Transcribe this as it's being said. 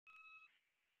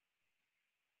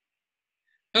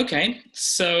Okay,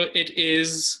 so it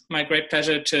is my great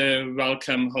pleasure to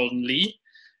welcome Holden Lee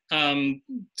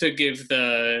to give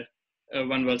the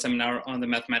One World seminar on the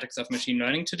mathematics of machine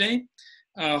learning today.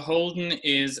 Holden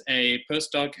is a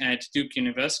postdoc at Duke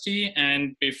University,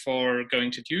 and before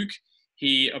going to Duke,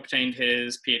 he obtained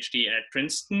his PhD at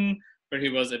Princeton, where he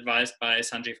was advised by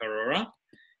Sanjeev Arora.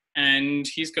 And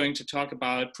he's going to talk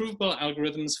about provable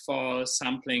algorithms for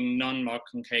sampling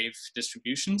non-log-concave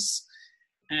distributions.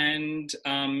 And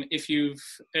if you've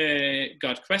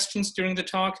got questions during the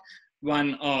talk,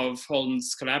 one of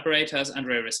Holden's collaborators,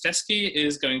 Andrei Ristevsky,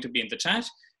 is going to be in the chat,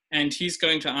 and he's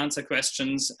going to answer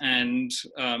questions, and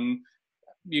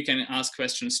you can ask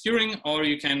questions during, or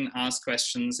you can ask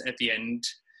questions at the end.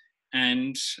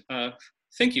 And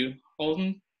thank you.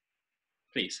 Holden,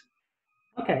 please.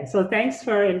 Okay, so thanks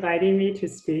for inviting me to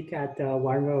speak at the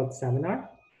One World seminar.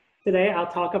 Today,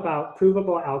 I'll talk about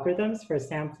provable algorithms for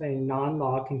sampling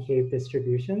non-log-concave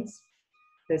distributions.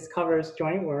 This covers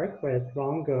joint work with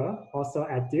Rong Ge, also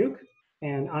at Duke,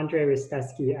 and Andrei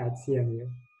Ristevsky at CMU.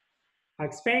 I'll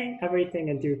explain everything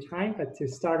in due time, but to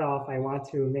start off, I want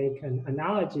to make an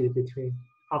analogy between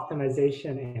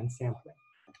optimization and sampling.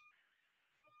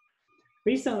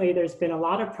 Recently, there's been a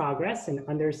lot of progress in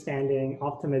understanding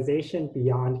optimization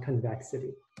beyond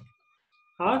convexity.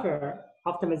 However,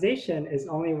 optimization is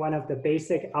only one of the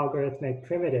basic algorithmic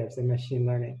primitives in machine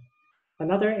learning.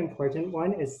 Another important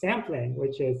one is sampling,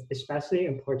 which is especially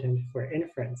important for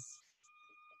inference.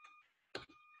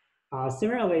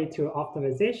 Similarly to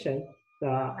optimization,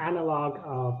 the analog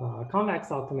of convex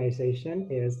optimization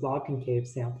is log-concave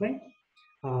sampling.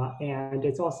 And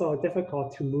it's also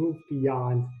difficult to move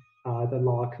beyond the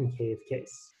log-concave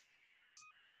case.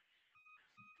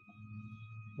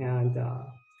 And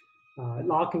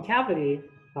log concavity,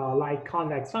 like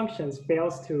convex functions,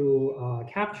 fails to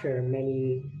capture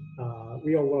many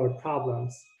real-world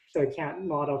problems. So it can't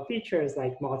model features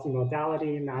like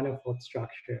multi-modality, manifold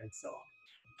structure, and so on.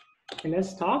 In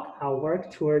this talk, I'll work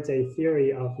towards a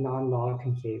theory of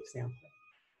non-log-concave sampling.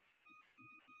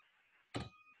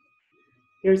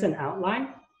 Here's an outline.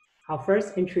 I'll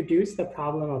first introduce the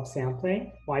problem of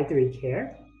sampling, why do we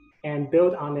care, and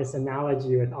build on this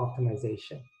analogy with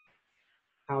optimization.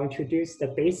 I'll introduce the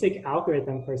basic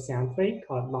algorithm for sampling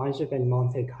called Langevin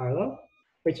Monte Carlo,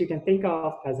 which you can think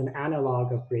of as an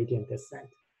analog of gradient descent.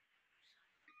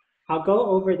 I'll go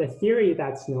over the theory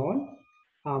that's known,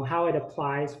 how it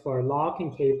applies for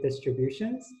log-concave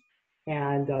distributions,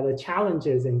 and the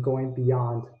challenges in going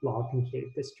beyond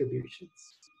log-concave distributions.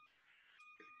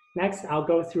 Next, I'll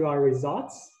go through our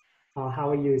results,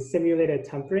 how we use simulated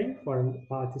tempering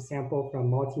to sample from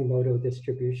multi-modal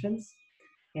distributions,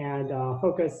 and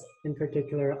focus in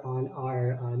particular on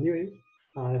our new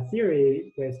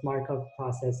theory with Markov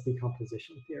process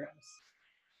decomposition theorems.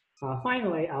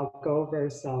 Finally, I'll go over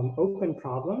some open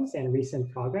problems and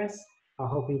recent progress,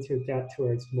 hoping to get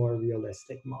towards more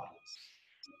realistic models.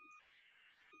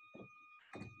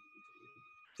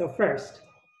 So first,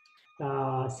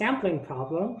 the sampling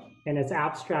problem in its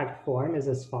abstract form is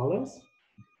as follows.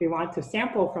 We want to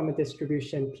sample from a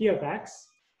distribution P of x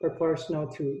proportional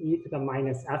to e to the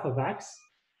minus f of x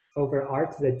over r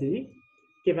to the d,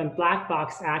 given black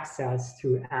box access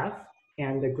to f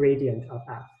and the gradient of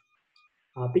f.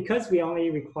 Because we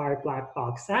only require black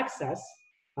box access,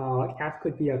 f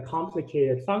could be a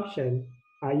complicated function,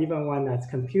 even one that's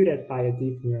computed by a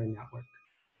deep neural network.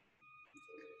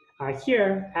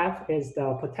 Here, f is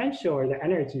the potential or the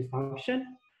energy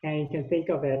function, and you can think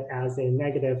of it as a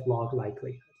negative log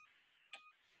likelihood.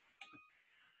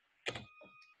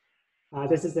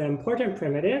 This is an important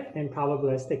primitive in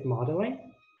probabilistic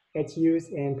modeling. It's used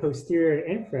in posterior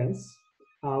inference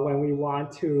when we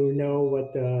want to know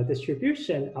what the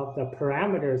distribution of the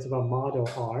parameters of a model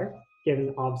are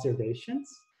given observations,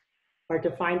 or to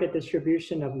find the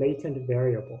distribution of latent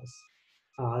variables.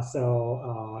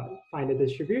 Find the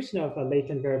distribution of a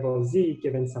latent variable z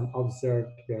given some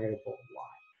observed variable y.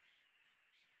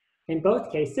 In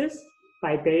both cases,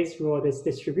 by Bayes' rule, this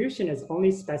distribution is only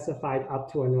specified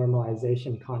up to a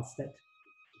normalization constant.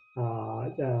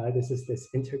 This is this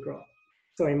integral.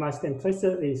 So we must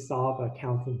implicitly solve a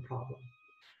counting problem.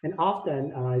 And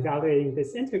often, evaluating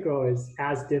this integral is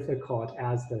as difficult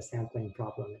as the sampling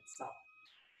problem itself.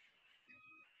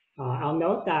 I'll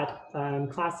note that in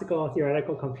classical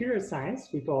theoretical computer science,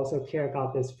 people also care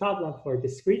about this problem for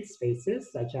discrete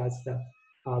spaces, such as the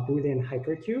Boolean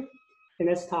hypercube. In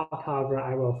this talk, however,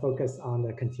 I will focus on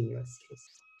the continuous case.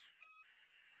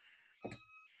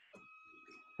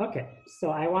 Okay,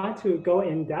 so I want to go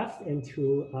in depth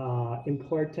into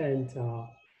important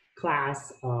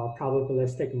class of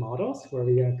probabilistic models where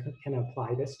we can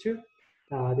apply this to.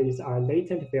 these are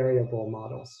latent variable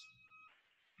models.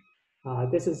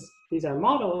 These are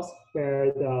models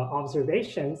where the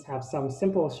observations have some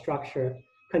simple structure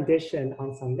conditioned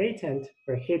on some latent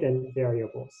or hidden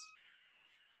variables.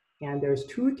 And there's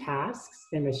two tasks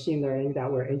in machine learning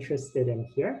that we're interested in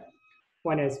here.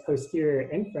 One is posterior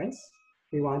inference.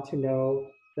 We want to know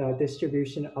the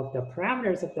distribution of the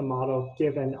parameters of the model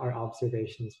given our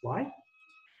observations y.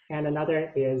 And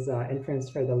another is inference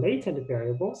for the latent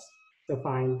variables to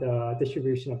find the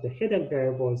distribution of the hidden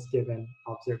variables given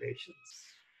observations.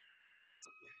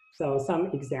 So some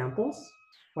examples.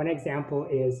 One example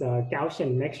is a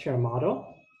Gaussian mixture model.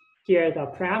 Here, the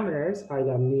parameters are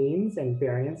the means and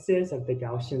variances of the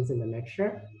Gaussians in the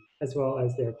mixture, as well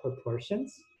as their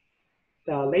proportions.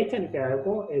 The latent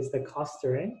variable is the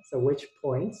clustering, so which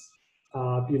points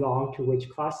belong to which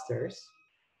clusters.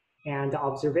 And the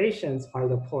observations are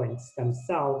the points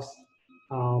themselves,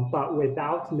 but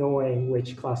without knowing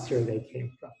which cluster they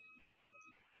came from.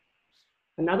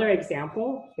 Another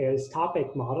example is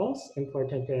topic models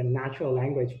important in natural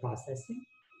language processing.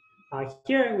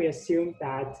 Here we assume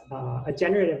that a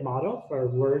generative model for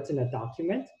words in a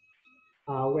document,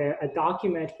 where a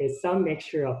document is some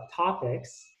mixture of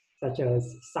topics, such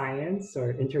as science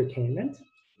or entertainment,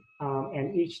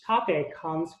 and each topic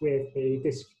comes with a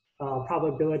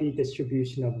probability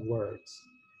distribution of words.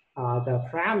 The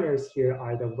parameters here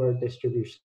are the word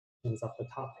distributions of the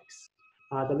topics.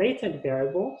 The latent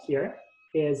variable here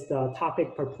is the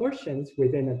topic proportions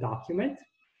within a document.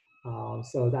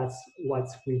 So that's what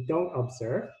we don't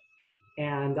observe.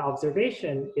 And the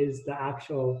observation is the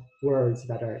actual words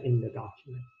that are in the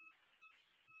document.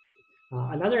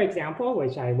 Another example,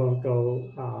 which I won't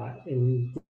go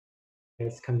in,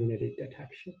 is community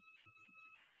detection.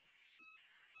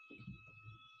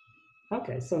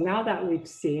 Okay, so now that we've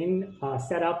seen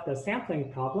set up the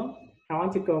sampling problem, I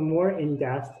want to go more in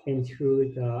depth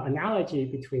into the analogy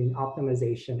between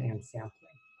optimization and sampling.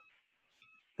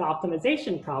 The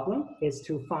optimization problem is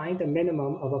to find the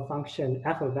minimum of a function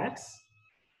f of x,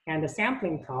 and the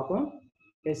sampling problem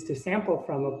is to sample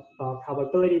from a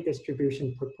probability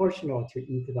distribution proportional to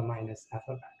e to the minus f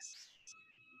of x.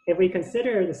 If we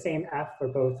consider the same f for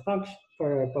both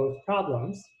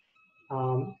problems,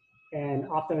 and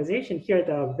optimization here,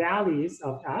 the values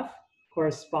of f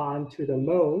correspond to the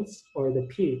modes or the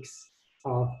peaks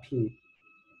of p.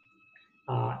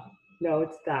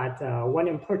 Note that one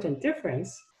important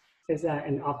difference is that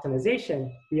in optimization,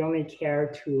 we only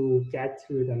care to get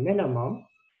to the minimum,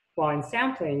 while in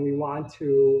sampling, we want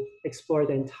to explore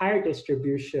the entire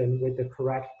distribution with the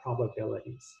correct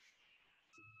probabilities.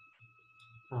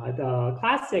 The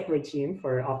classic regime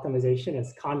for optimization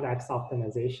is convex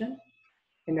optimization.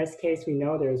 In this case, we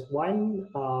know there's one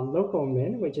local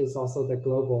min, which is also the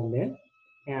global min,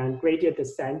 and gradient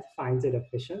descent finds it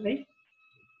efficiently.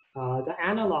 The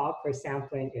analog for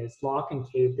sampling is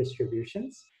log-concave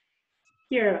distributions.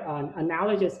 Here, an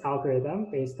analogous algorithm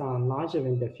based on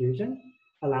Langevin diffusion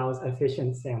allows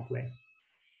efficient sampling.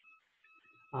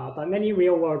 But many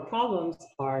real-world problems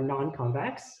are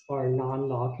non-convex or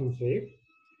non-log-concave.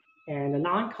 In the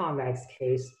non-convex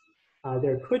case,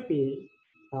 there could be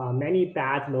many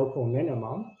bad local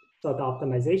minimum, so the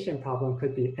optimization problem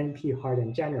could be NP hard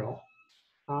in general.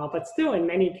 But still, in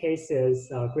many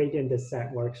cases, gradient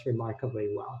descent works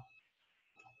remarkably well.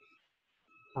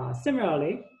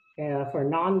 Similarly, for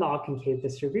non-log-concave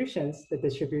distributions, the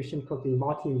distribution could be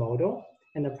multi-modal,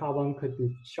 and the problem could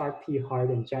be sharp P hard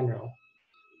in general.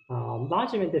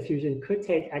 Langevin diffusion could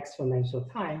take exponential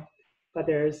time, but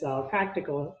there's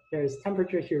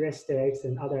temperature heuristics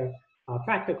and other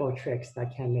practical tricks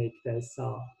that can make this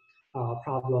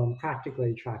problem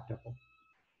practically tractable.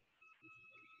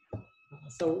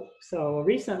 So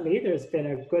recently, there's been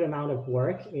a good amount of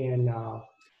work in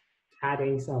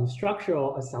adding some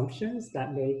structural assumptions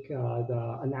that make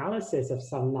the analysis of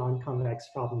some non-convex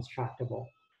problems tractable.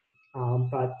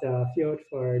 But the field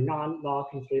for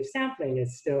non-log-concave sampling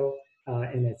is still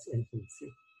in its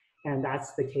infancy. And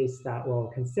that's the case that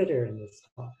we'll consider in this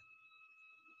talk.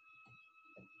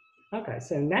 Okay,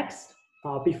 so next,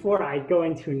 before I go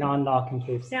into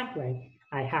non-log-concave sampling,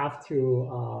 I have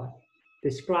to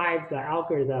describe the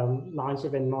algorithm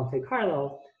Langevin Monte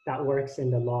Carlo that works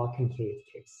in the log-concave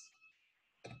case.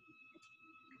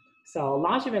 So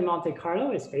Langevin Monte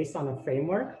Carlo is based on a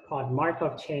framework called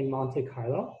Markov chain Monte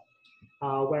Carlo,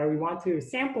 where we want to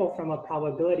sample from a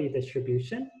probability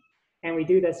distribution. And we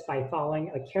do this by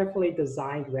following a carefully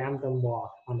designed random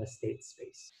walk on the state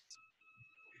space.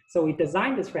 So we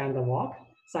designed this random walk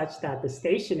such that the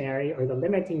stationary or the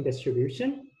limiting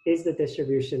distribution is the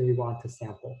distribution we want to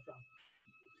sample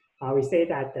from. We say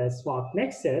that the swap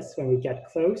mixes when we get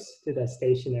close to the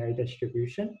stationary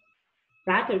distribution.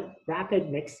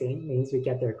 Rapid mixing means we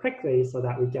get there quickly so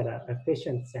that we get an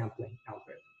efficient sampling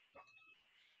algorithm.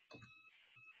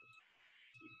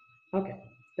 Okay,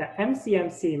 the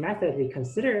MCMC method we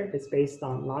consider is based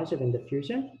on Langevin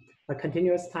diffusion, a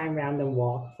continuous time random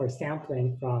walk for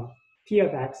sampling from P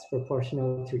of x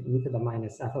proportional to e to the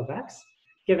minus f of x,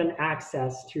 given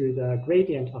access to the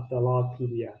gradient of the log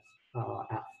PDF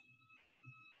f.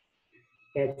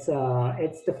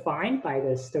 It's defined by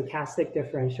the stochastic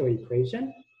differential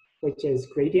equation, which is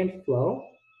gradient flow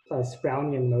plus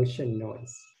Brownian motion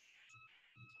noise.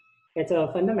 It's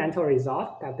a fundamental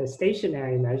result that the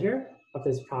stationary measure of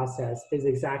this process is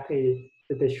exactly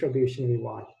the distribution we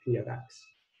want, P of x.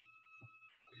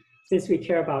 Since we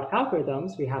care about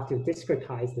algorithms, we have to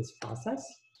discretize this process.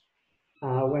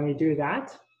 When we do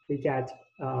that, we get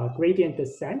gradient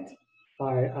descent,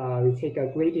 or we take a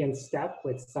gradient step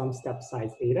with some step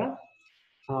size eta,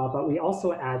 but we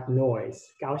also add noise,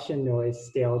 Gaussian noise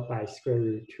scaled by square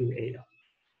root 2 eta.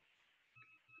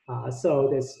 So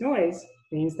this noise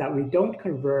means that we don't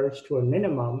converge to a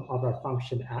minimum of our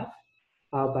function f,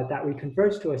 but that we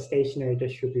converge to a stationary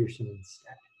distribution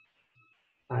instead.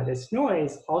 This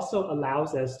noise also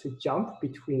allows us to jump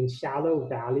between shallow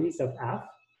valleys of f.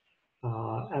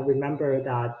 And remember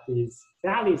that these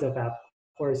valleys of f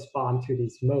correspond to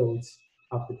these modes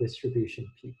of the distribution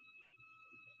P.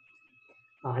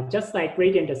 Just like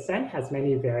gradient descent has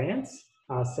many variants,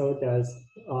 so does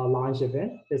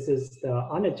Langevin. This is the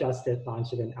unadjusted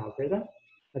Langevin algorithm.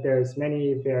 There's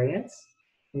many variants,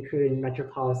 including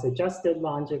Metropolis adjusted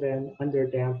Langevin,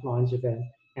 underdamped Langevin,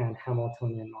 and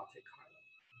Hamiltonian Monte Carlo.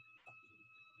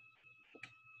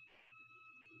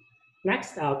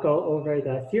 Next, I'll go over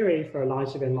the theory for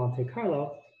Langevin Monte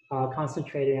Carlo,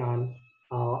 concentrating on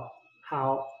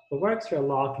how it works for a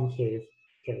log-concave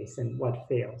case and what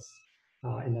fails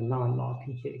in the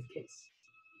non-log-concave case.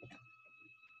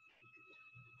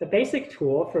 The basic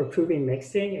tool for proving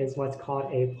mixing is what's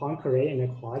called a Poincare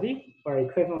inequality, or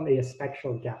equivalently a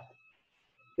spectral gap.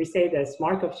 We say this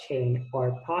Markov chain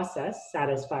or process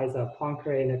satisfies a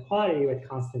Poincare inequality with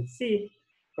constant c,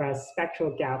 whereas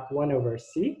spectral gap 1 over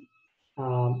c,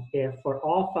 if for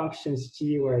all functions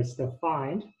g where it's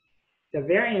defined, the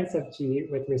variance of g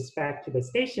with respect to the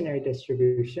stationary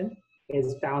distribution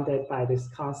is bounded by this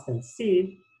constant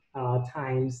c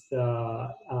times the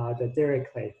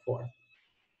Dirichlet form.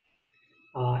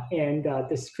 In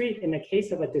the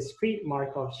case of a discrete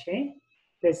Markov chain,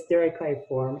 this Dirichlet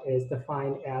form is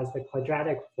defined as the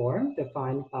quadratic form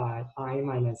defined by I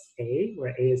minus A,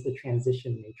 where A is the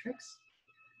transition matrix.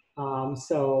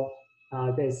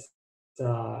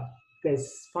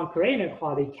 This Poincare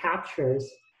inequality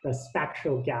captures the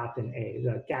spectral gap in A,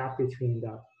 the gap between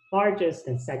the largest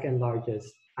and second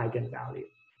largest eigenvalue,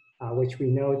 which we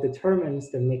know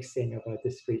determines the mixing of a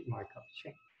discrete Markov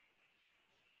chain.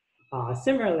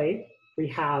 Similarly, we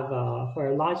have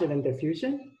for Langevin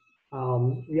diffusion,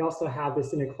 we also have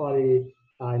this inequality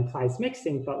implies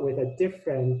mixing, but with a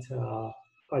different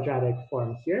quadratic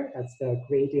form here. That's the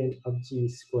gradient of g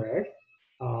squared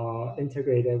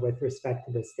integrated with respect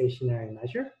to the stationary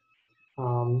measure.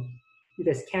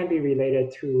 This can be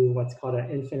related to what's called an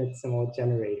infinitesimal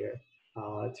generator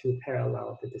to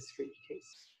parallel the discrete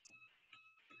case.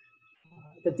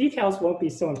 The details won't be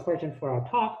so important for our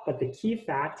talk, but the key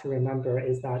fact to remember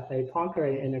is that a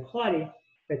Poincare inequality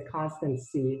with constant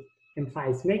c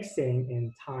implies mixing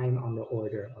in time on the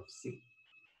order of c.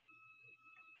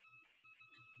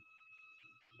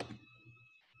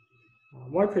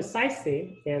 More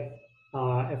precisely, if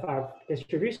our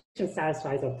distribution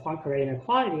satisfies a Poincare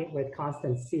inequality with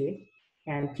constant c,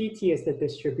 and pt is the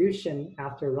distribution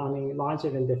after running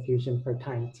Langevin diffusion for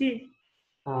time t,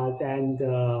 then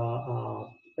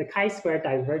the chi-square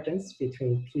divergence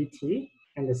between pt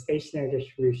and the stationary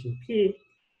distribution p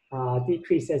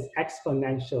decreases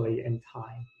exponentially in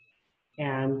time.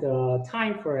 And the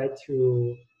time for it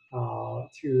to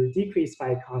decrease by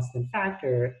a constant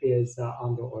factor is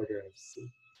on the order of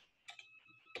c.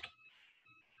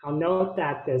 I'll note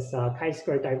that this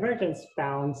chi-square divergence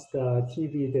bounds the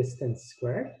TV distance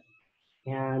squared,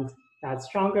 and that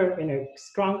stronger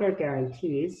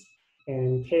guarantees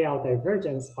in KL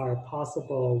divergence are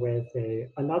possible with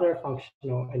another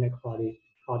functional inequality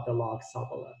called the log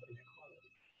Sobolev inequality.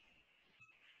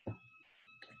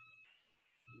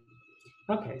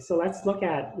 Okay, so let's look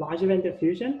at Langevin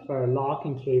diffusion for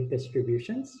log-concave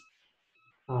distributions.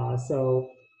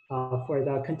 For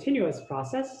the continuous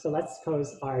process, so let's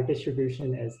suppose our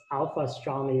distribution is alpha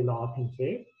strongly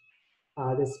log-concave.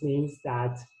 This means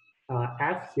that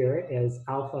F here is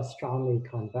alpha strongly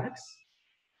convex.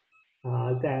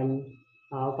 Then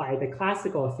by the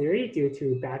classical theory, due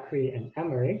to Bakri and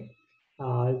Emery,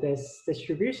 this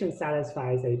distribution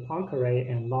satisfies a Poincare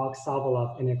and log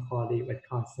Sokolov inequality with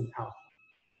constant alpha.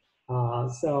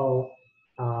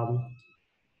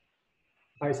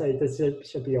 Sorry, this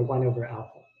should be a 1 over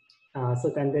alpha. So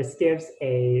then this gives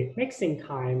a mixing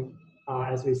time,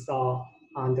 as we saw,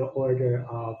 on the order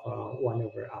of 1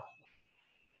 over alpha.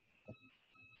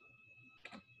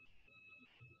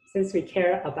 Since we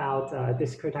care about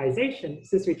discretization,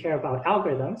 since we care about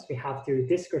algorithms, we have to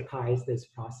discretize this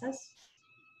process.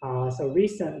 So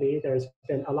recently, there's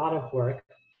been a lot of work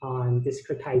on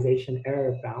discretization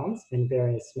error bounds in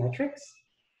various metrics.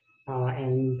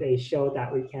 And they show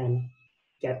that we can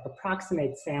get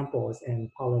approximate samples in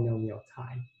polynomial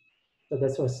time. So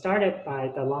this was started by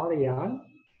Dalalian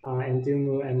and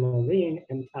Dumu and Moline,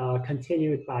 and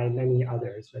continued by many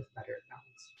others with better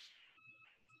bounds.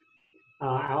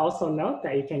 I also note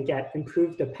that you can get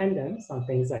improved dependence on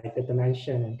things like the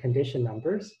dimension and condition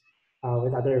numbers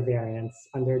with other variants,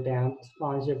 underdamped,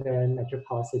 Langevin,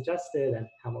 metropolis adjusted, and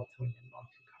Hamiltonian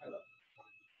Monte Carlo.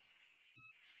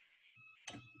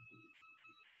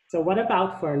 So what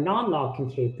about for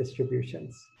non-log-concave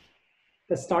distributions?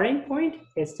 The starting point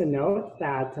is to note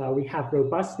that we have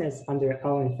robustness under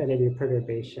L infinity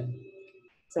perturbation.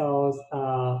 So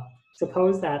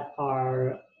suppose that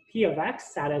our P of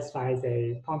x satisfies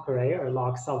a Poincare or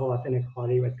log Sokolov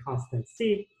inequality with constant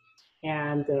C,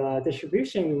 and the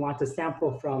distribution we want to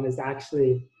sample from is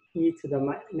actually e to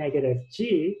the negative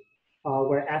g,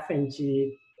 where f and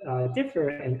g differ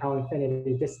in L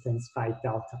infinity distance by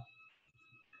delta.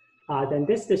 Then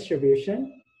this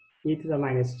distribution, e to the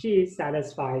minus g,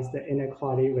 satisfies the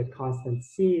inequality with constant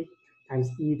c times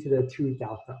e to the 2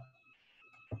 delta.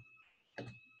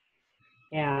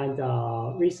 And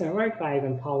recent work by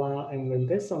Paula and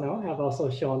Wimbisono have also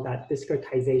shown that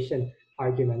discretization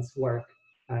arguments work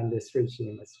in this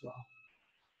regime as well.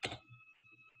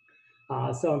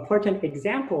 So important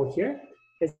example here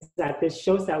is that this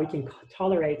shows that we can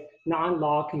tolerate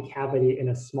non-log concavity in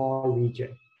a small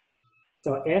region.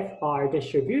 So if our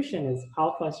distribution is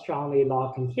alpha strongly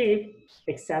log concave,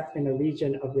 except in a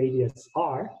region of radius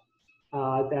r,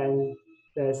 then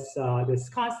this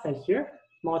constant here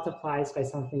multiplies by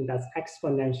something that's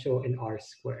exponential in r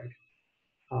squared.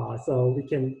 So we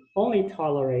can only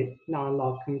tolerate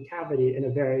non-log concavity in a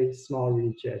very small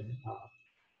region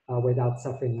without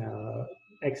suffering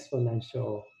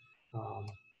exponential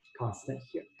constant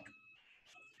here.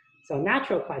 So a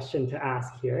natural question to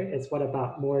ask here is, what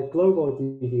about more global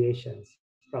deviations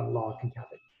from log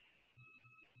concavity?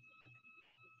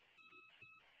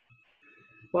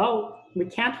 Well, we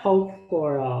can't hope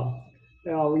for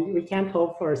we can't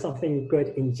hope for something good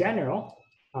in general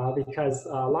because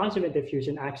Langevin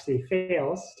diffusion actually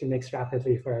fails to mix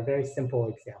rapidly for a very simple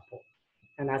example,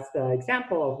 and that's the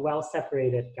example of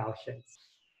well-separated Gaussians.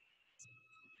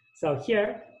 So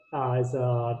here is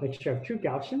a mixture of true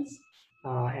Gaussians,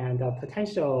 and the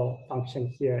potential function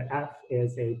here, f,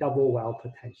 is a double well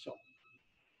potential.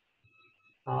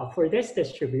 For this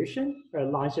distribution, or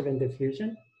Langevin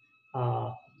diffusion,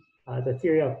 the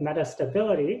theory of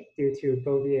metastability due to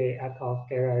Bouvier, Eckhoff,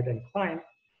 Gerard, and Klein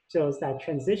shows that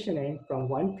transitioning from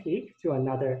one peak to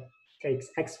another takes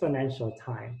exponential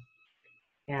time.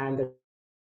 And the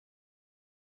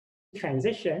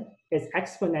transition is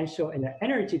exponential in the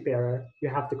energy barrier you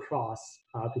have to cross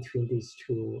between these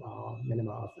two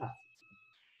minima of f.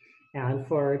 And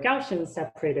for Gaussians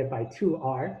separated by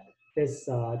 2r, this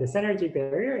energy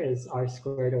barrier is r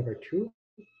squared over 2.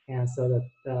 And so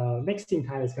the mixing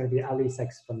time is going to be at least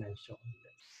exponential.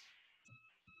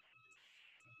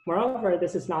 Moreover,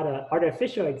 this is not an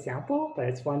artificial example, but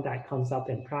it's one that comes up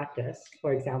in practice.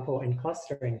 For example, in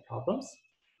clustering problems.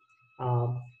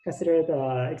 Consider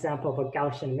the example of a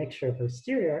Gaussian mixture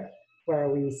posterior, where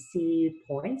we see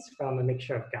points from a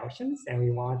mixture of Gaussians, and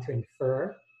we want to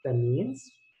infer the means.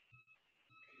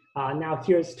 Now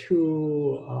here's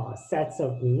two sets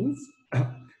of means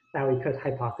that we could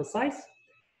hypothesize.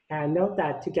 And note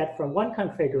that to get from one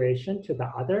configuration to the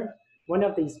other, one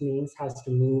of these means has to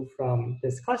move from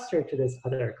this cluster to this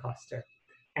other cluster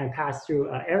and pass through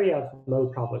an area of low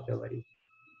probability.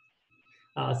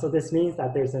 So this means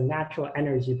that there's a natural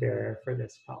energy barrier for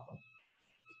this problem.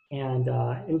 And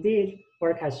indeed,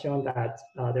 work has shown that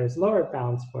there's lower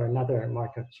bounds for another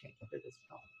Markov chain for this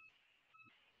problem.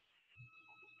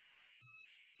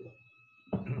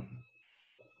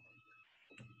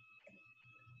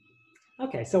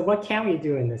 Okay, so what can we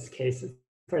do in this case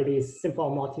for these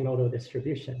simple multimodal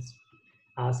distributions?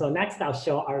 So next, I'll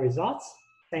show our results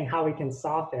saying how we can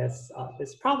solve this,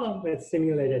 this problem with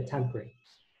simulated tempering.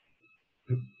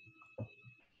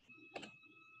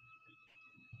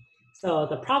 So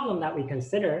the problem that we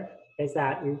consider is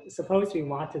that suppose we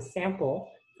want to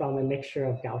sample from a mixture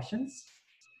of Gaussians.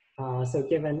 So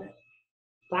given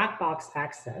black box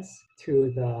access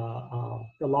to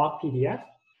the log PDF,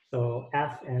 so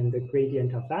f and the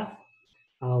gradient of f,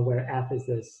 where f is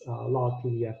this log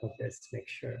PDF of this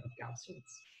mixture of Gaussians.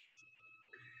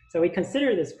 So we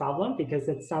consider this problem because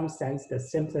it's in some sense the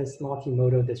simplest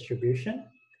multimodal distribution.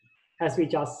 As we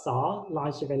just saw,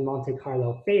 Langevin Monte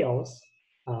Carlo fails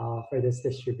for this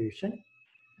distribution.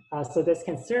 So this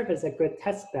can serve as a good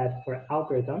test bed for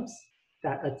algorithms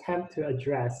that attempt to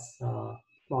address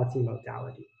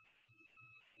multimodality.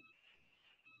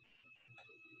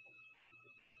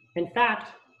 In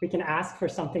fact, we can ask for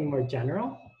something more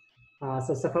general.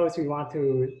 So suppose we want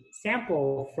to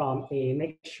sample from a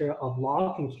mixture of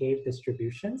log-concave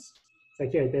distributions. So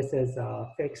here, this is a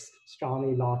fixed,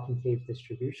 strongly log-concave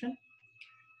distribution.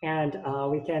 And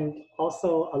we can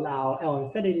also allow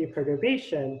L-infinity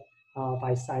perturbation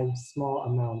by some small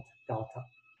amount delta.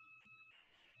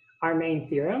 Our main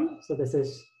theorem, so this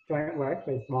is joint work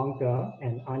with Wang Ge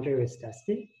and Andrei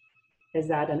Ristevsky, is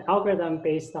that an algorithm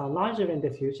based on Langevin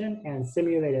diffusion and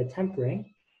simulated tempering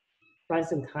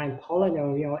runs in time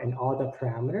polynomial in all the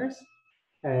parameters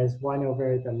as 1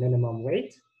 over the minimum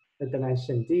weight, the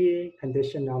dimension d,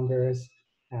 condition numbers,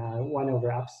 1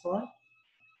 over epsilon,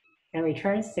 and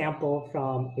returns sample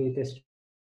from a distribution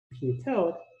p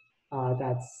tilde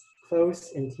that's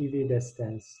close in TV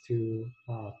distance to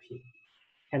p.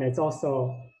 And it's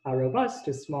also robust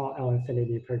to small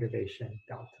L-infinity perturbation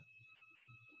delta.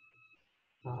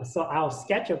 So I'll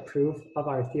sketch a proof of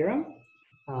our theorem,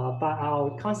 but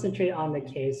I'll concentrate on the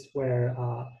case where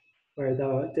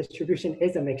the distribution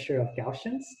is a mixture of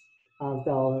Gaussians,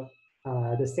 though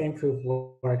the same proof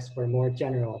works for more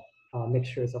general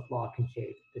mixtures of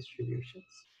log-concave distributions.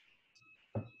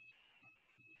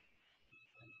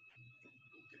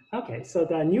 Okay, so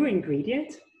the new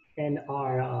ingredient in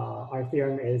our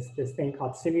theorem is this thing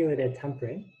called simulated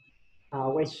tempering,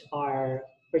 which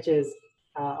is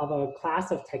of a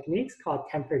class of techniques called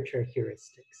temperature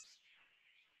heuristics.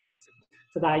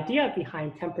 So the idea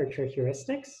behind temperature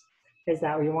heuristics is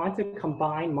that we want to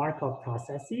combine Markov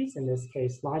processes, in this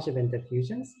case Langevin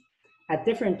diffusions, at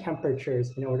different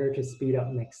temperatures in order to speed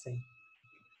up mixing.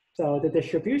 So the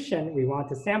distribution we want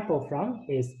to sample from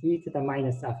is e to the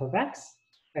minus f of x,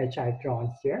 which I've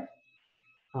drawn here.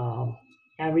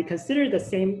 And we consider the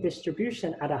same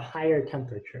distribution at a higher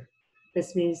temperature.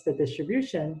 This means the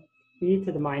distribution e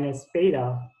to the minus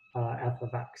beta f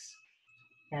of x.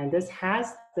 And this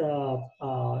has the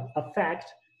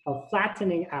effect of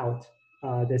flattening out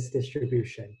this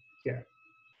distribution here.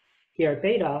 Here,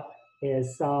 beta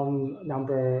is some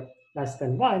number less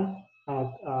than 1.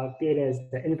 Beta is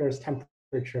the inverse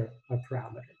temperature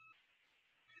parameter.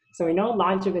 So we know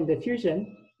Langevin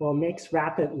diffusion will mix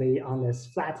rapidly on this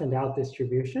flattened out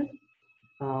distribution.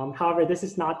 However, this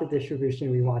is not the distribution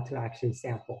we want to actually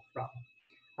sample from.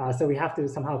 So we have to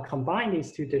somehow combine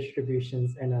these two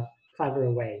distributions in a clever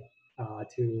way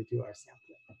to do our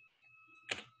sampling.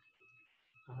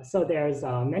 So there's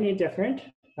many different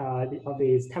of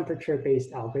these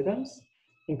temperature-based algorithms,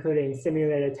 including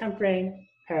simulated tempering,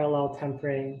 parallel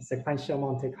tempering, sequential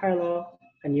Monte Carlo,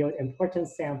 annealed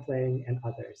importance sampling, and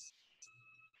others.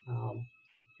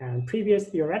 And previous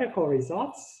theoretical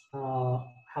results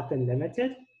have been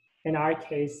limited. In our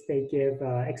case, they give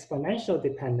exponential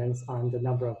dependence on the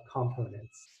number of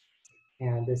components.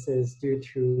 And this is due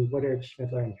to Woodard,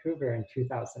 Schmidler, and Hoover in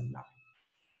 2009.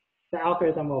 The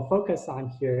algorithm we'll focus on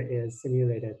here is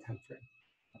simulated tempering.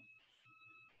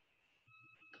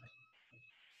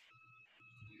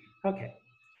 Okay,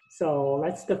 so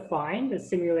let's define the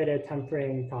simulated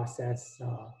tempering process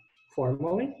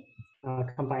formally,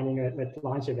 combining it with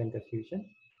Langevin diffusion.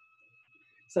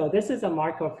 So this is a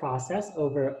Markov process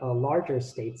over a larger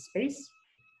state space.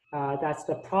 That's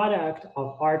the product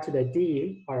of R to the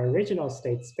D, our original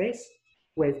state space,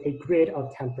 with a grid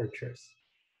of temperatures.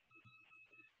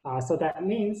 So that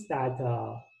means that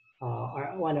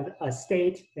a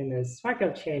state in this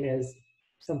Markov chain is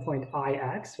some point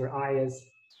ix, where I is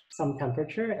some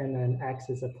temperature, and then x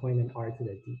is a point in R to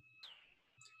the D.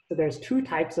 So there's two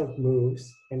types of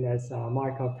moves in this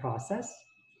Markov process.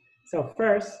 So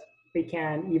first, we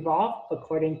can evolve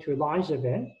according to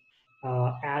Langevin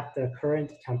at the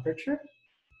current temperature.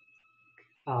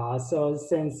 So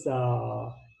since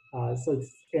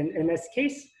in this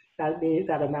case,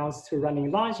 that amounts to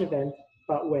running Langevin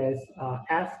but with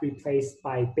F replaced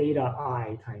by beta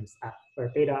I times F,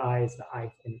 where beta I is the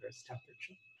ith inverse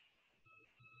temperature.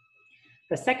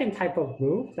 The second type of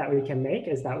move that we can make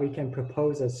is that we can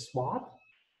propose a swap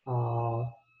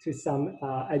to some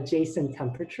adjacent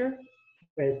temperature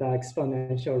with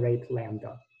exponential rate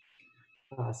lambda.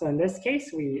 So in this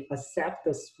case, we accept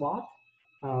the swap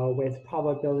with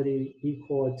probability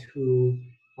equal to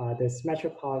this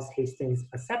Metropolis-Hastings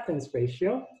acceptance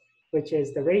ratio, which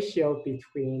is the ratio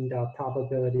between the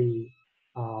probability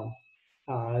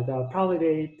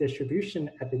distribution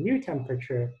at the new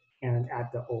temperature and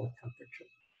at the old temperature.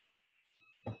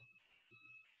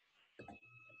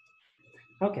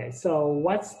 Okay, so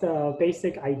what's the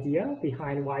basic idea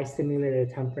behind why simulated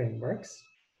tempering works?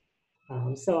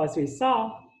 So as we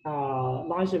saw,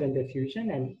 Langevin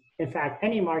diffusion, and in fact,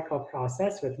 any Markov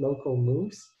process with local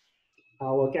moves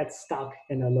will get stuck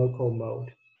in a local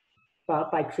mode.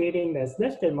 But by creating this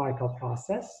lifted Markov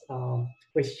process,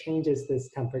 which changes this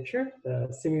temperature, the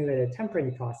simulated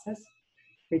tempering process,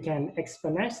 we can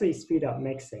exponentially speed up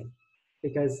mixing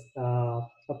because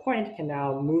a point can now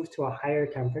move to a higher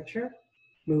temperature,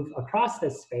 move across the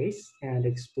space, and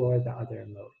explore the other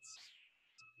modes.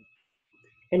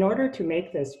 In order to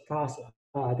make this process,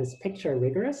 this picture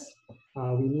rigorous,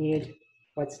 we need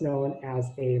what's known as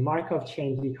a Markov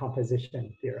chain decomposition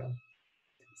theorem.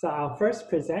 So I'll first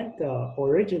present the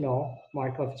original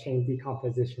Markov chain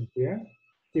decomposition theorem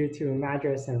due to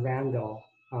Madras and Randall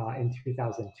in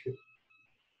 2002.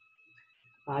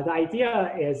 The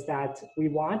idea is that we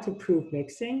want to prove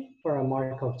mixing for a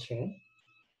Markov chain,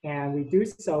 and we do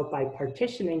so by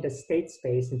partitioning the state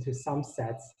space into some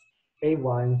sets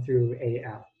A1 through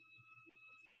AM.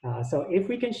 So if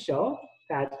we can show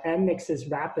that M mixes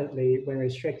rapidly when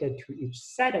restricted to each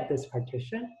set of this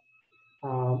partition,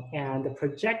 and the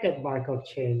projected Markov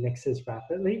chain mixes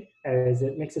rapidly, as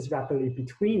it mixes rapidly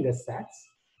between the sets,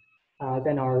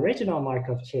 then our original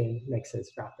Markov chain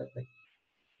mixes rapidly.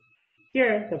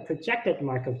 Here, the projected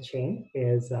Markov chain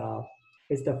is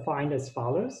defined as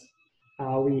follows.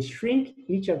 We shrink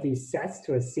each of these sets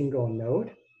to a single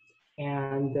node,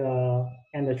 and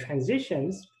the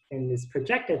transitions in this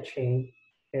projected chain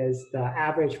is the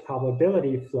average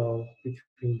probability flow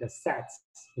between the sets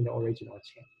in the original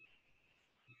chain.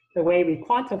 The way we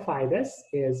quantify this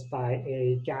is by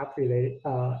a gap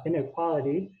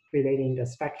inequality relating the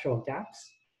spectral gaps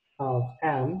of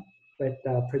M with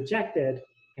the projected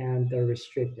and the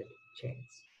restricted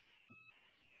chains.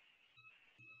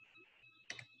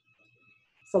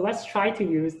 So let's try to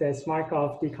use this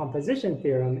Markov decomposition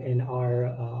theorem in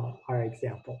our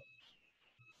example.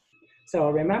 So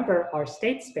remember, our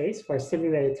state space for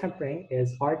simulated tempering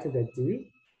is R to the D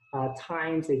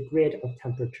times a grid of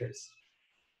temperatures.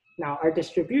 Now, our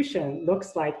distribution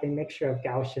looks like a mixture of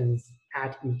Gaussians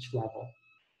at each level.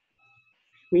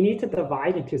 We need to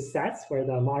divide into sets where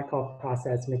the Markov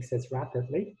process mixes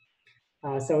rapidly.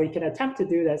 So we can attempt to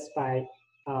do this by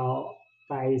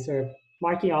sort of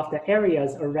marking off the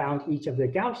areas around each of the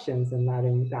Gaussians and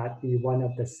letting that be one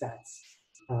of the sets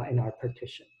in our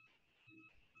partition.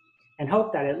 And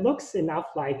hope that it looks enough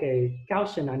like a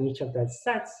Gaussian on each of the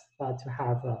sets to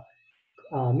have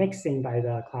a mixing by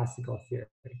the classical theory.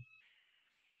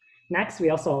 Next, we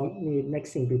also need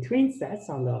mixing between sets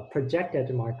on the projected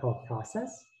Markov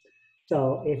process.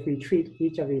 So if we treat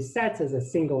each of these sets as a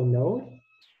single node,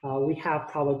 we have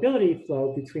probability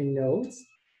flow between nodes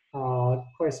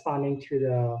corresponding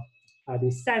to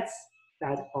the sets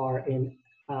that are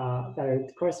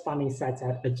corresponding sets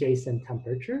at adjacent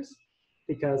temperatures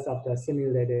because of the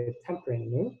simulated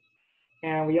tempering move.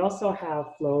 And we also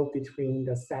have flow between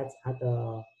the sets at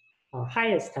the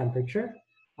highest temperature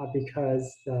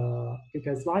because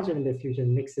Langevin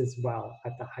diffusion mixes well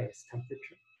at the highest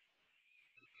temperature.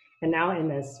 And now in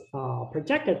this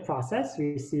projected process,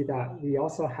 we see that we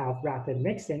also have rapid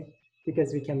mixing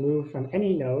because we can move from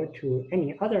any node to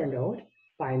any other node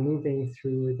by moving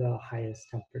through the highest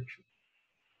temperature.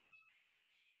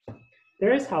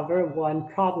 There is, however, one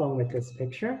problem with this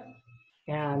picture,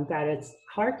 and that it's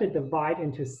hard to divide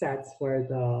into sets where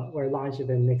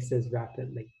Langevin mixes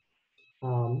rapidly.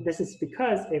 This is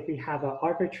because if we have an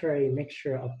arbitrary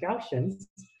mixture of Gaussians,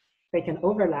 they can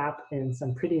overlap in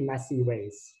some pretty messy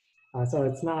ways. So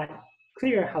it's not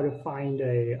clear how to find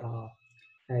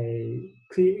a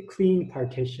clean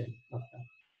partition of them.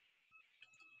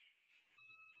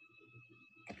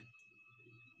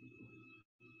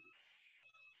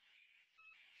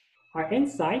 Our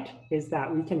insight is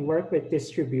that we can work with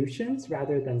distributions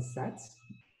rather than sets.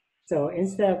 So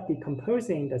instead of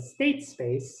decomposing the state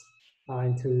space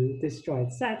into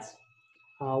disjoint sets,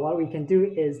 what we can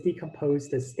do is decompose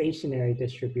the stationary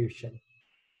distribution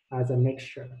as a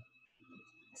mixture.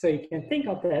 So you can think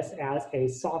of this as a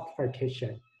soft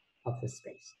partition of the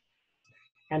space.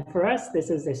 And for us, this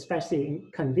is especially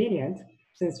convenient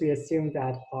since we assume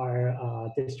that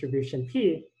our distribution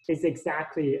P is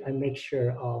exactly a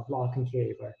mixture of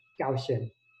log-concave or Gaussian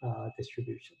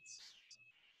distributions.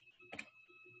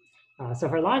 So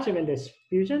for Langevin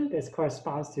diffusion, this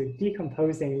corresponds to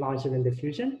decomposing Langevin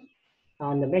diffusion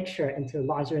on the mixture into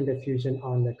Langevin diffusion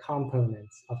on the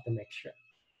components of the mixture.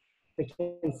 We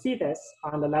can see this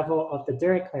on the level of the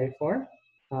Dirichlet form,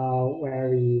 where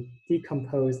we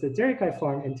decompose the Dirichlet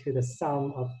form into the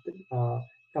sum of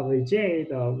Wj,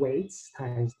 the weights,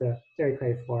 times the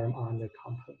Dirichlet form on the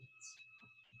components.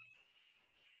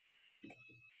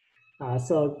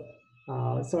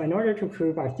 So in order to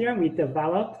prove our theorem, we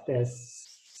developed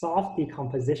this soft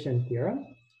decomposition theorem.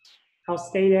 I'll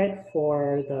state it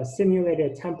for the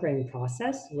simulated tempering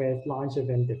process with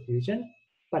Langevin diffusion,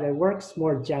 but it works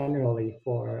more generally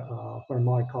for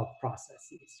Markov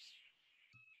processes.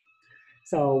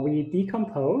 So we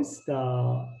decompose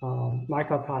the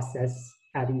Markov process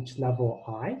at each level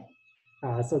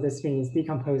I. So this means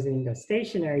decomposing the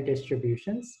stationary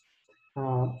distributions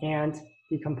and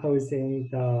decomposing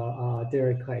the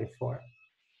Dirichlet form.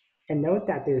 And note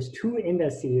that there's two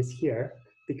indices here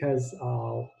because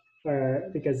the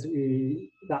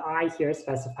I here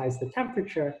specifies the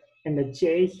temperature and the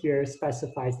J here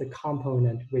specifies the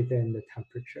component within the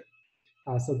temperature.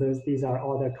 So these are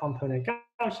all the component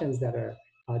Gaussians that are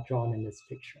drawn in this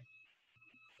picture.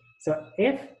 So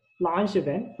if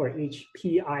Langevin for each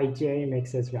Pij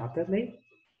mixes rapidly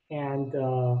and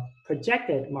the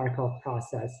projected Markov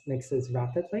process mixes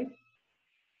rapidly,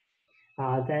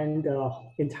 then the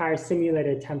entire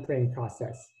simulated tempering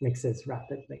process mixes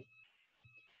rapidly.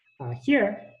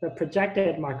 Here, the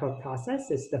projected Markov process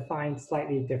is defined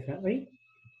slightly differently.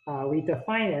 We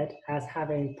define it as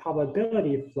having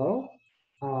probability flow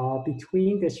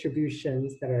between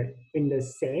distributions that are in the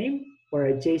same or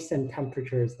adjacent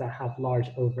temperatures that have large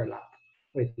overlap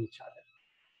with each other.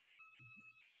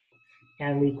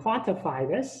 And we quantify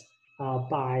this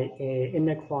by an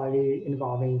inequality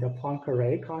involving the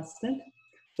Poincare constant.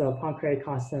 So Poincare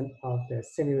constant of the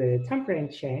simulated tempering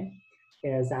chain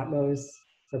is at most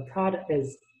on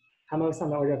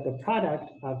the order of the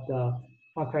product of the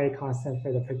Poincare constant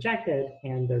for the projected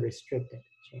and the restricted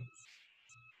chains.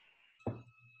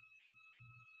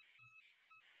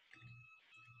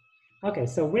 Okay,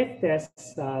 so with this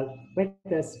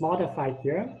modified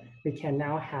theorem, we can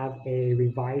now have a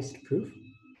revised proof.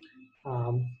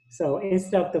 So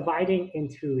instead of dividing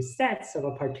into sets of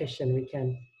a partition, we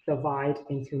can divide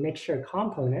into mixture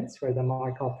components where the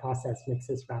Markov process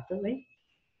mixes rapidly.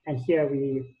 And here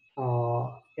we,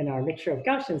 in our mixture of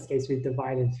Gaussians case, we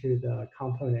divide into the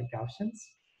component Gaussians.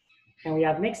 And we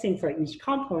have mixing for each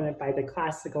component by the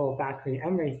classical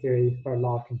Bakry-Emery theory for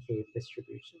log-concave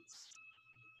distributions.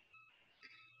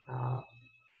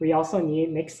 We also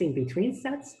need mixing between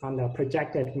sets on the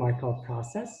projected Markov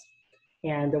process.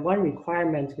 And the one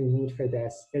requirement we need for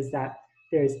this is that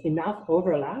there's enough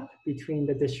overlap between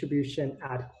the distribution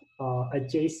at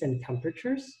adjacent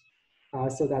temperatures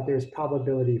so that there's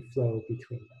probability flow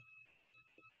between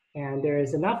them. And there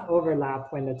is enough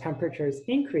overlap when the temperatures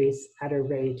increase at a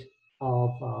rate of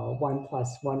 1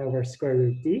 plus 1 over square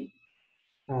root d.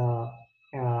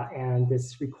 And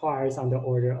this requires on the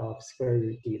order of square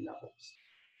root d levels.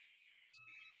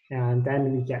 And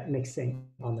then we get mixing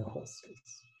on the whole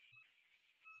space.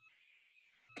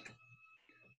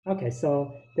 Okay,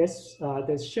 so this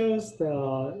shows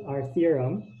our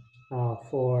theorem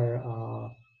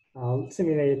for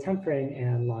simulated tempering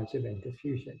and Langevin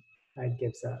diffusion. That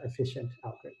gives an efficient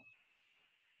algorithm.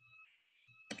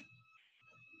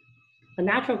 A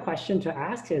natural question to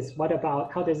ask is, what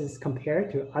about how does this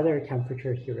compare to other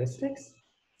temperature heuristics?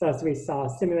 So as we saw,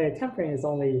 simulated tempering is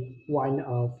only one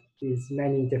of these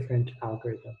many different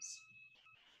algorithms.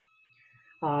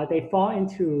 They fall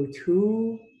into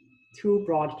two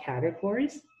broad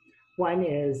categories. One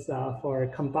is for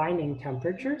combining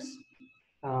temperatures,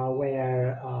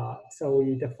 where so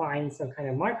we define some kind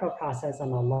of Markov process on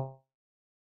a long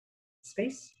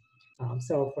space.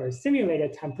 So for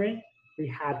simulated tempering, we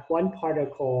had one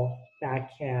particle that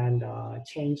can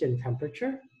change in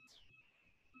temperature.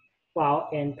 While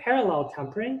in parallel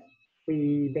tempering,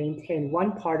 we maintain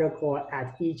one particle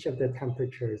at each of the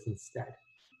temperatures instead.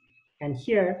 And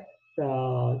here,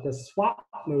 the swap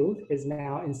move is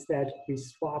now instead we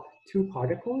swap two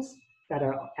particles that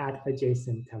are at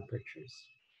adjacent temperatures.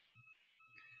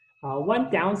 One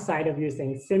downside of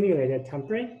using simulated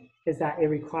tempering is that it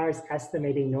requires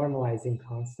estimating normalizing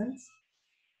constants.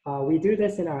 We do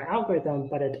this in our algorithm,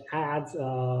 but it adds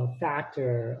a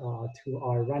factor to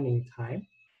our running time.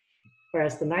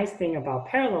 Whereas the nice thing about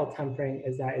parallel tempering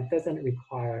is that it doesn't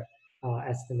require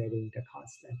estimating the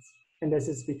constants. And this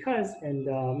is because in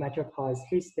the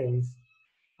Metropolis-Hastings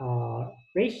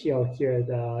ratio here,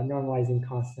 the normalizing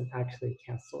constant actually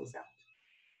cancels out.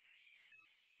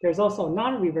 There's also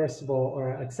non-reversible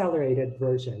or accelerated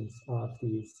versions of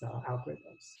these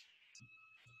algorithms.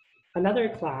 Another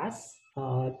class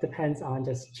depends on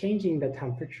just changing the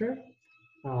temperature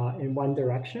in one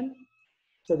direction.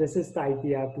 So this is the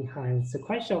idea behind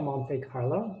sequential Monte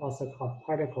Carlo, also called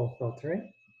particle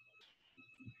filtering.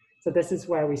 So this is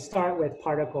where we start with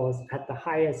particles at the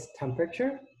highest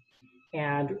temperature.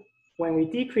 And when we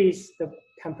decrease the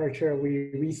temperature,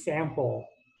 we resample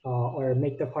or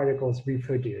make the particles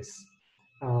reproduce.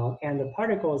 And the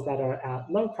particles that are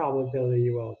at low probability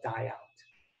will die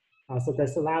out. So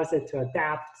this allows it to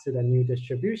adapt to the new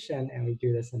distribution, and we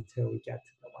do this until we get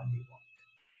to the one we want.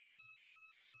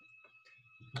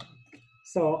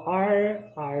 So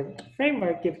our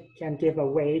framework can give a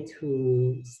way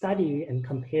to study and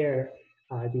compare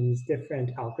these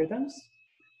different algorithms.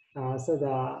 So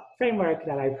the framework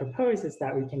that I propose is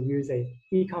that we can use a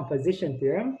decomposition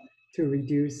theorem to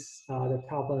reduce the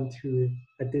problem to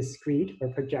a discrete or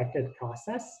projected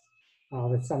process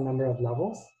with some number of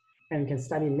levels, and we can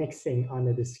study mixing on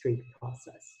the discrete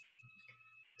process.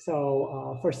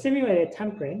 So for simulated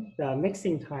tempering, the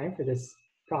mixing time for this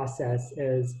process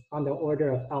is on the order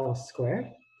of L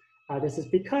squared. This is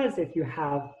because if you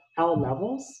have L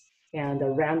levels and a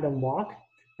random walk,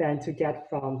 then to get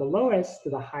from the lowest to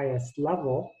the highest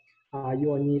level, you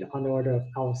will need on the order of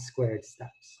L squared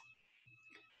steps.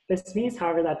 This means,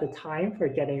 however, that the time for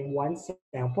getting one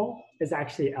sample is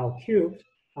actually L cubed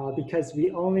because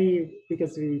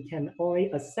we can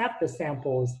only accept the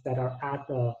samples that are at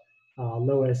the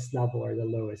lowest level or the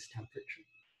lowest temperature.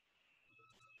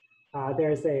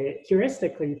 There's a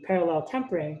heuristically parallel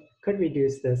tempering could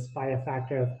reduce this by a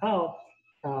factor of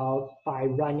L by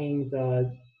running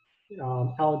the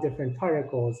L different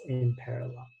particles in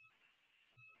parallel.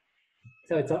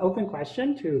 So it's an open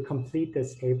question to complete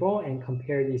this table and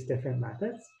compare these different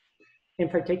methods. In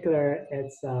particular,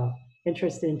 it's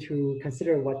interesting to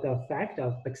consider what the effect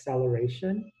of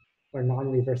acceleration or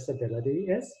non-reversibility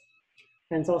is.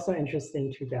 And it's also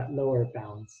interesting to get lower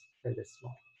bounds for this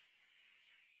one.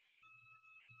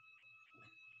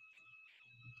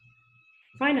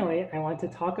 Finally, I want to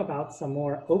talk about some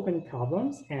more open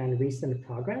problems and recent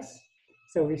progress.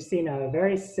 So we've seen a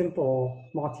very simple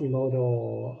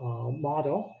multimodal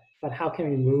model, but how can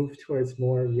we move towards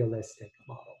more realistic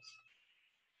models?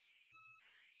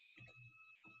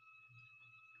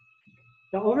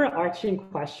 The overarching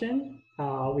question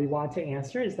we want to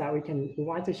answer is that we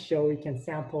want to show we can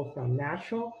sample from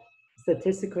natural,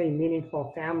 statistically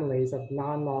meaningful families of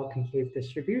non-log-concave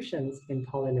distributions in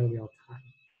polynomial time.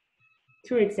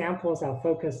 Two examples I'll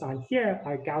focus on here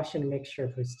are Gaussian mixture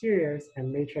posteriors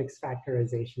and matrix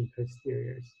factorization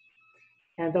posteriors.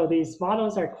 And though these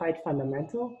models are quite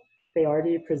fundamental, they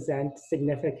already present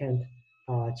significant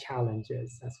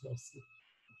challenges, as we'll see.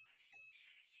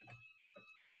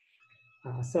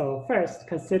 So first,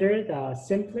 consider the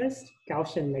simplest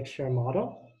Gaussian mixture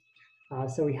model.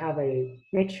 So we have a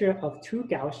mixture of two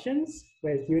Gaussians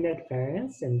with unit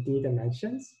variance in d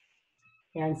dimensions.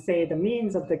 And say the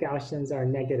means of the Gaussians are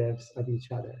negatives of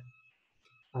each other.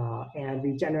 And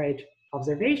we generate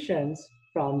observations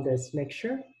from this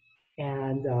mixture,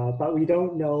 and but we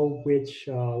don't know which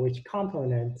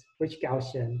component, which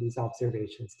Gaussian these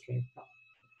observations came from.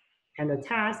 And the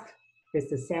task is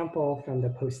to sample from the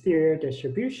posterior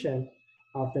distribution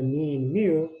of the mean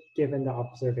mu given the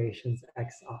observations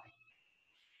xi.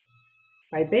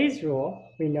 By Bayes' rule,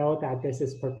 we know that this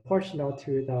is proportional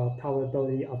to the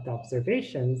probability of the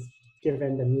observations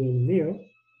given the mean mu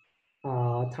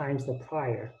times the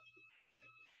prior.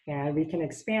 And we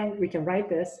can write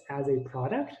this as a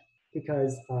product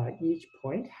because each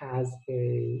point has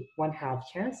a 1/2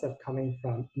 chance of coming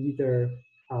from either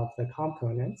of the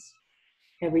components.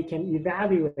 And we can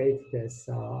evaluate this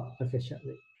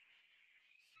efficiently.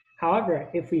 However,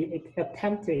 if we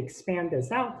attempt to expand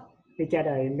this out, we get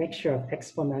a mixture of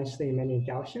exponentially many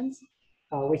Gaussians,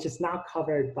 which is not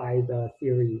covered by the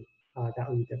theory that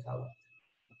we developed.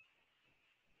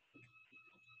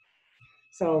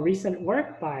 So recent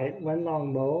work by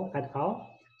Wenlong Mo et al.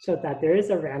 Showed that there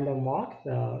is a random walk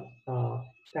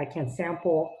that can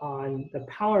sample on the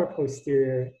power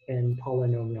posterior in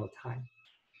polynomial time.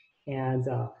 And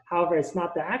however, it's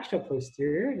not the actual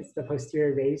posterior, it's the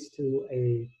posterior raised to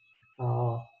a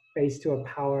raised to a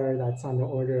power that's on the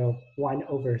order of 1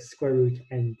 over square root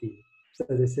nd. So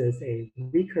this is a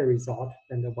weaker result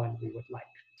than the one we would like.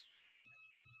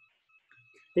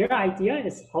 Their idea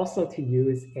is also to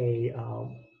use a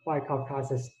what I call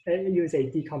use a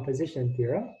decomposition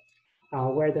theorem,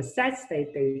 where the sets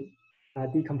that they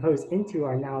decompose into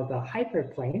are now the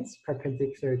hyperplanes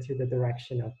perpendicular to the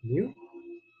direction of mu.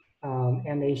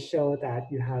 And they show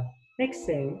that you have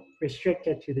mixing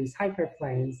restricted to these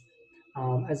hyperplanes,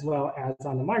 as well as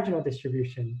on the marginal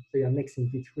distribution. So you're mixing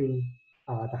between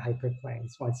the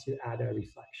hyperplanes once you add a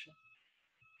reflection.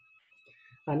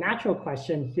 A natural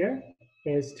question here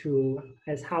is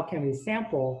how can we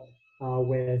sample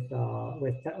with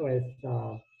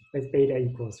beta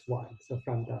equals 1, so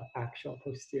from the actual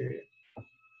posterior.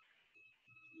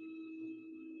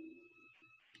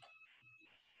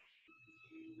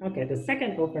 Okay, the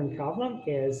second open problem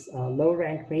is low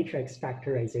rank matrix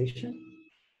factorization.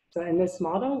 So in this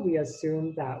model, we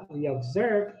assume that we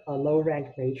observe a low rank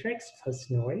matrix plus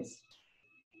noise,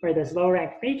 where this low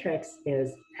rank matrix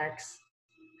is X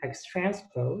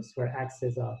transpose, where X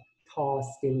is a tall,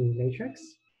 skinny matrix,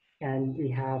 and we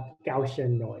have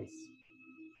Gaussian noise.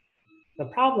 The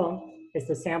problem is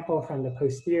to sample from the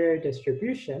posterior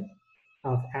distribution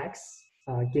of X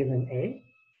given A.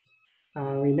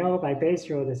 We know by Bayes'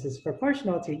 rule this is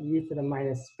proportional to e to the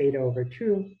minus beta over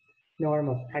 2 norm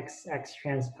of X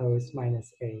transpose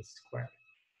minus A squared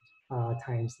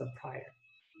times the prior.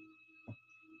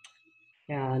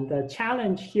 And the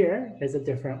challenge here is a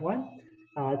different one,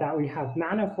 that we have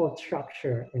manifold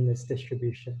structure in this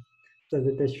distribution. So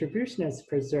the distribution is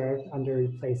preserved under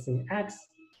replacing X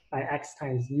by X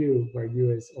times U, where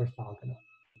U is orthogonal.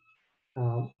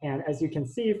 And as you can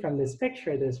see from this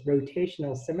picture, this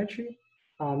rotational symmetry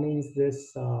means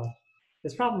this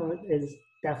problem is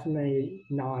definitely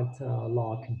not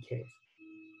log concave.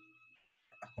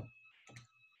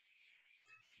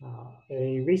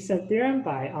 A recent theorem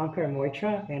by Ankur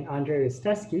Moitra and Andrei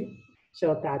Ristevsky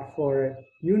showed that for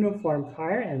uniform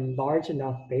prior and large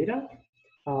enough beta,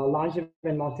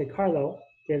 Langevin Monte Carlo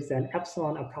gives an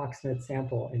epsilon approximate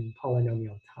sample in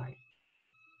polynomial time.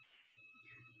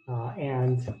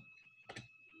 And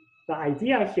the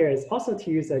idea here is also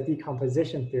to use a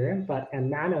decomposition theorem, but a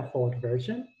manifold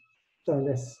version. So in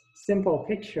this simple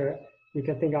picture, you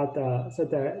can think out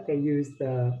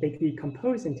they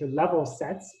decompose into level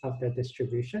sets of the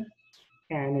distribution.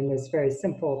 And in this very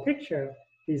simple picture,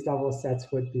 these level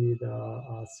sets would be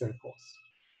the circles.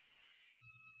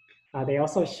 They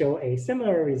also show a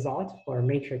similar result for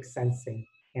matrix sensing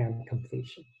and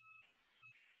completion.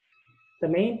 The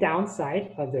main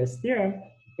downside of this theorem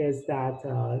is that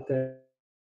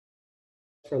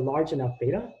for large enough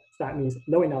beta, so that means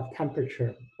low enough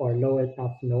temperature or low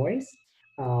enough noise,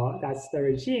 that's the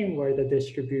regime where the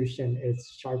distribution is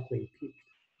sharply peaked.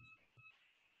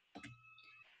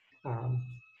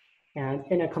 And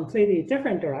in a completely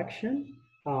different direction,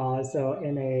 so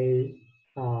in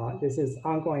this is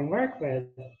ongoing work with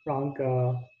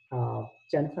Ronge,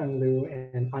 Zhenfeng Liu,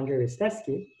 and Andrei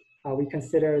Ristevsky, we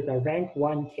consider the rank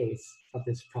 1 case of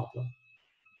this problem.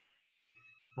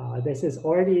 This is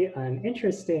already an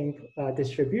interesting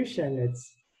distribution.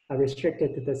 It's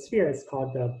restricted to the sphere. It's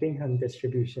called the Bingham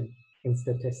distribution in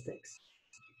statistics.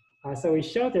 So we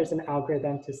showed there's an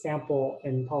algorithm to sample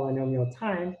in polynomial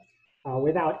time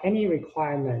without any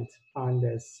requirement on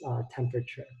this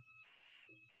temperature.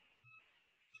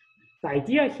 The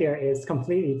idea here is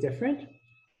completely different.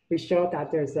 We showed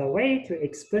that there's a way to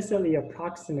explicitly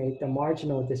approximate the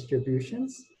marginal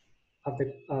distributions of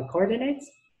the coordinates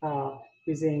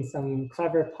using some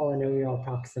clever polynomial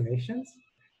approximations.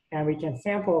 And we can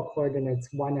sample coordinates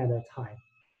one at a time.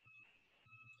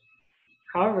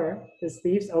 However, this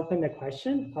leaves open the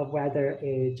question of whether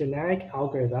a generic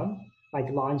algorithm like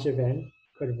Langevin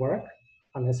could work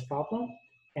on this problem,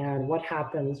 and what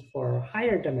happens for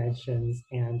higher dimensions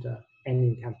and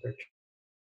any temperature.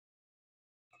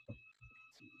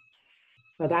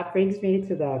 Now that brings me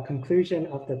to the conclusion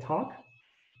of the talk.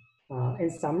 In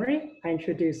summary, I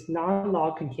introduced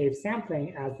non-log-concave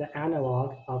sampling as the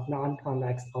analog of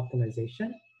non-convex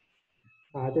optimization.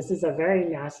 This is a very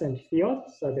nascent field,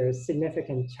 so there's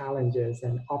significant challenges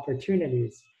and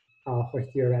opportunities for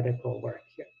theoretical work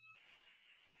here.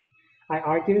 I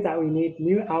argue that we need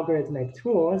new algorithmic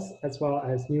tools as well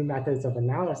as new methods of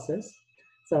analysis.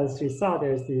 So as we saw,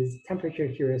 there's these temperature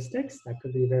heuristics that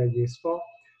could be very useful,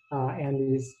 and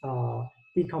these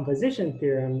decomposition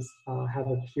theorems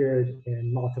have appeared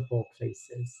in multiple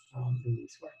places in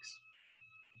these works.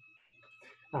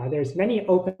 There's many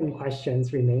open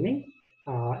questions remaining.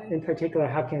 In particular,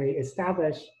 how can we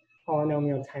establish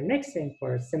polynomial time mixing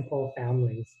for simple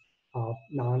families of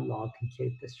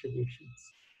non-log-concave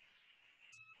distributions.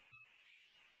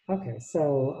 Okay,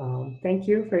 so thank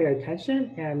you for your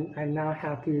attention, and I'm now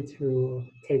happy to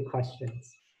take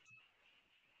questions.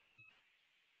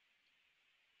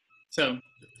 So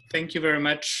thank you very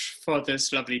much for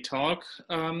this lovely talk.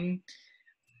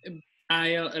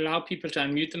 I'll allow people to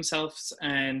unmute themselves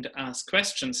and ask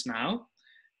questions now.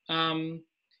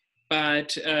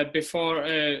 But before,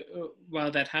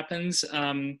 while that happens,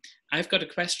 I've got a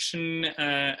question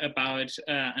about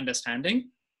understanding.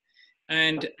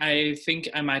 And I think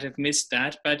I might have missed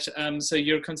that, but so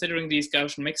you're considering these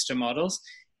Gaussian mixture models,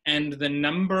 and the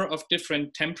number of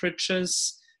different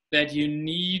temperatures that you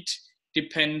need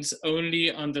depends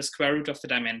only on the square root of the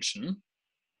dimension.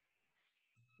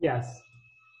 Yes.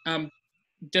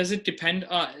 Does it depend,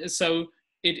 so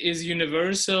it is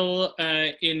universal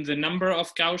in the number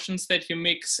of Gaussians that you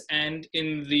mix and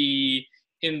in the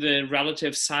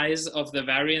relative size of the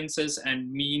variances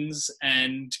and means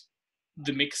and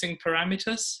the mixing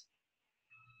parameters?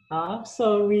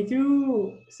 So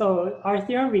our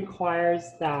theorem requires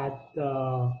that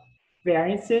the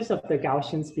variances of the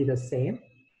Gaussians be the same.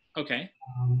 Okay.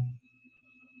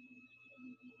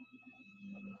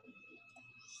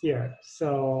 Here,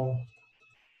 so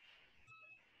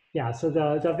yeah, so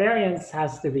the variance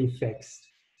has to be fixed.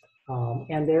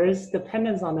 And there is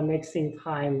dependence on the mixing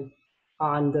time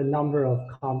on the number of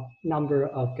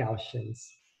Gaussians.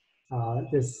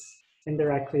 This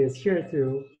indirectly is here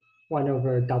through 1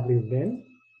 over W min,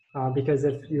 because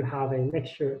if you have an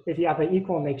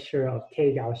equal mixture of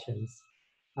K Gaussians,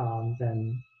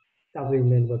 then W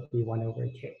min would be 1 over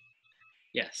K.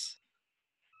 Yes.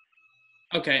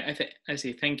 Okay, I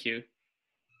see, thank you.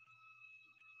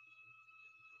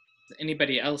 Does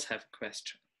anybody else have a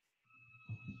question?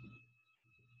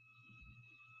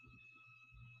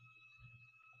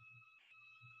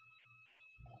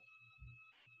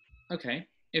 Okay,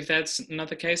 if that's not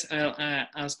the case, I'll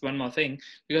ask one more thing,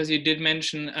 because you did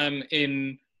mention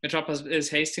in Metropolis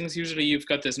Hastings, usually you've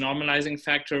got this normalizing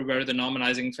factor where the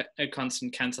normalizing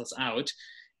constant cancels out,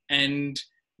 and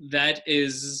that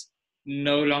is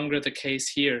no longer the case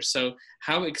here. So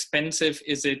how expensive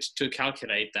is it to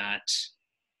calculate that?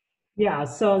 Yeah,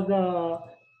 so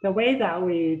the way that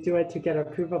we do it to get a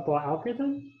provable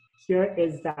algorithm here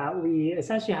is that we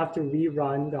essentially have to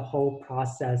rerun the whole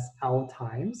process L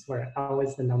times, where L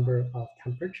is the number of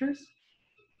temperatures.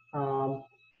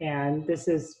 And this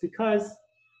is because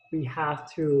we have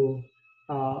to,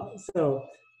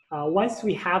 once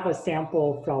we have a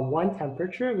sample from one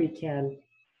temperature, we can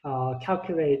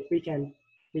calculate, we can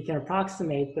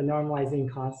approximate the normalizing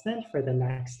constant for the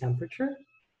next temperature.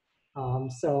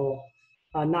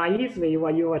 Naively,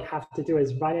 what you would have to do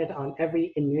is run it on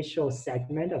every initial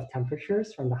segment of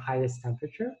temperatures from the highest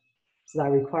temperature. So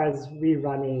that requires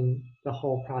rerunning the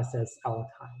whole process L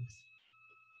times.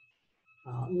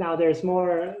 Now there's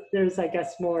I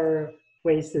guess more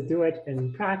ways to do it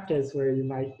in practice where you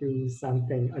might do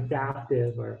something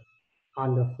adaptive or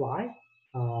on the fly.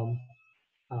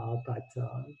 But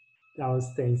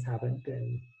those things haven't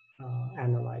been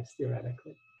analyzed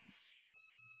theoretically.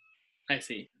 I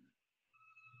see.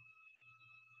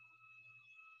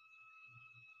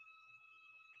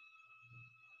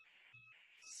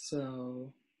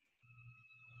 So,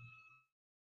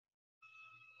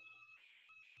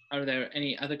 are there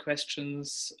any other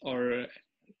questions or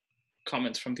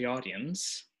comments from the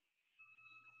audience?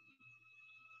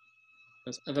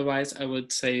 Because otherwise, I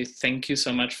would say thank you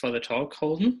so much for the talk,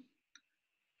 Holden.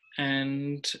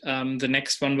 And the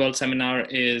next One World seminar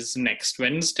is next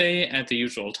Wednesday at the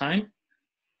usual time.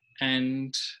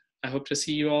 And I hope to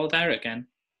see you all there again.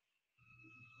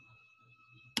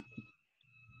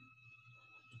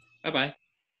 Bye-bye.